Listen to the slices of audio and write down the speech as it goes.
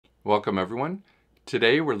Welcome everyone.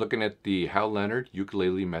 Today we're looking at the Hal Leonard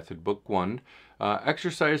Ukulele Method Book 1,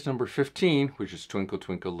 exercise number 15, which is Twinkle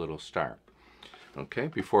Twinkle Little Star. Okay,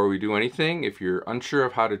 before we do anything, if you're unsure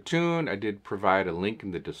of how to tune, I did provide a link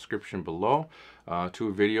in the description below to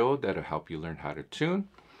a video that'll help you learn how to tune.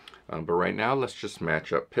 But right now, let's just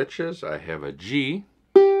match up pitches. I have a G.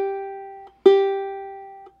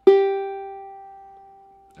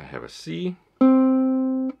 I have a C.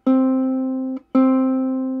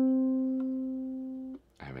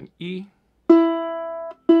 I have an E,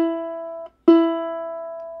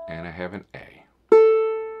 and I have an A.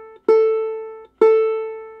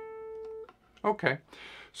 Okay,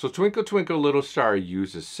 so Twinkle Twinkle Little Star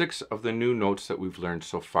uses 6 of the new notes that we've learned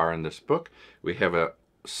so far in this book. We have a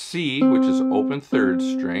C, which is open 3rd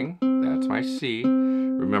string. That's my C.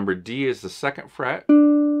 Remember, D is the 2nd fret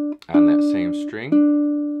on that same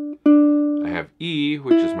string. I have E,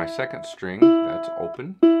 which is my 2nd string. That's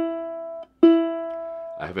open.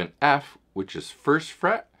 I have an F, which is 1st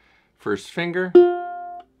fret, 1st finger.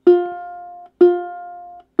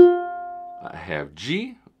 I have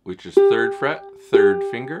G, which is 3rd fret,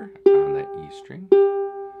 3rd finger on that E string.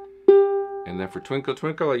 And then for Twinkle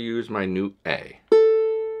Twinkle, I use my new A.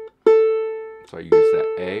 So I use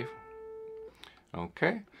that A.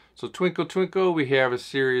 Okay, so Twinkle Twinkle, we have a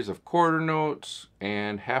series of quarter notes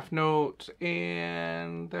and half notes,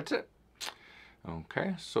 and that's it.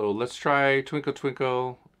 Okay, so let's try Twinkle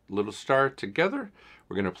Twinkle Little Star together.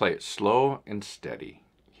 We're going to play it slow and steady.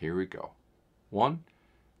 Here we go. 1,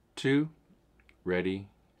 2, ready,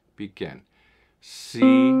 begin. C,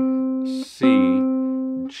 C,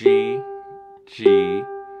 G, G,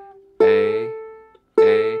 A,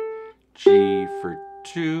 G for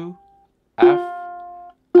 2, F,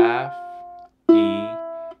 F, E,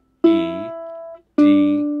 E,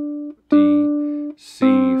 D, D, C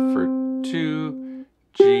for 2,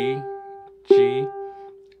 G, G,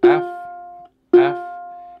 F, F,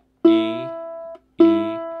 E,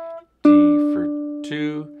 E, D for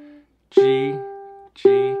 2, G,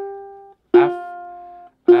 G, F,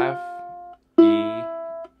 F, E,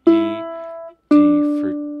 E, D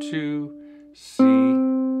for 2, C,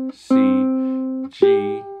 C,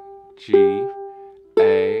 G, G,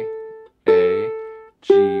 A,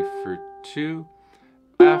 G for 2,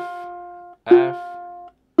 F, F,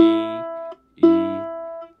 E, E,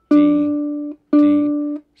 D,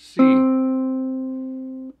 D, C.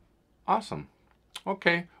 Awesome.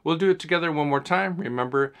 Okay, we'll do it together one more time.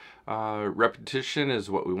 Remember, repetition is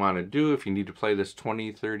what we want to do. If you need to play this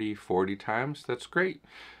 20, 30, 40 times, that's great.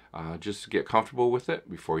 Just to get comfortable with it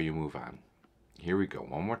before you move on. Here we go,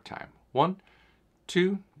 one more time. 1,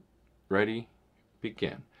 2, ready,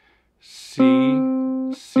 begin. C,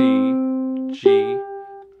 C, G,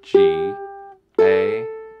 G, A,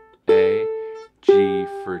 G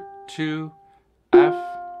for 2, F,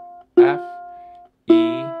 F,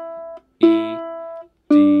 E, E,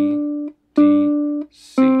 D, D,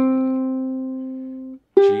 C,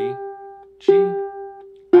 G, G,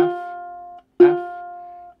 F, F,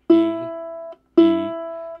 E, E,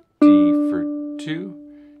 D for 2,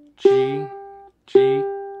 G, G,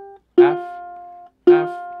 F, F,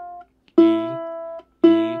 E,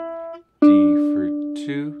 E, D for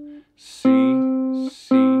 2, C, C,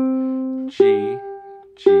 G,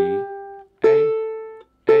 G, A,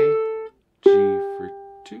 G for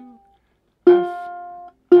 2, F,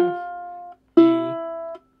 F, E, E,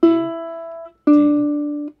 D,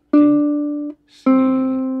 D, C.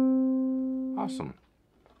 Awesome.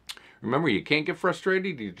 Remember, you can't get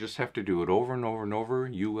frustrated. You just have to do it over and over and over.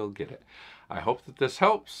 You will get it. I hope that this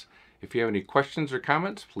helps. If you have any questions or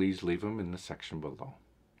comments, please leave them in the section below.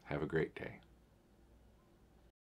 Have a great day.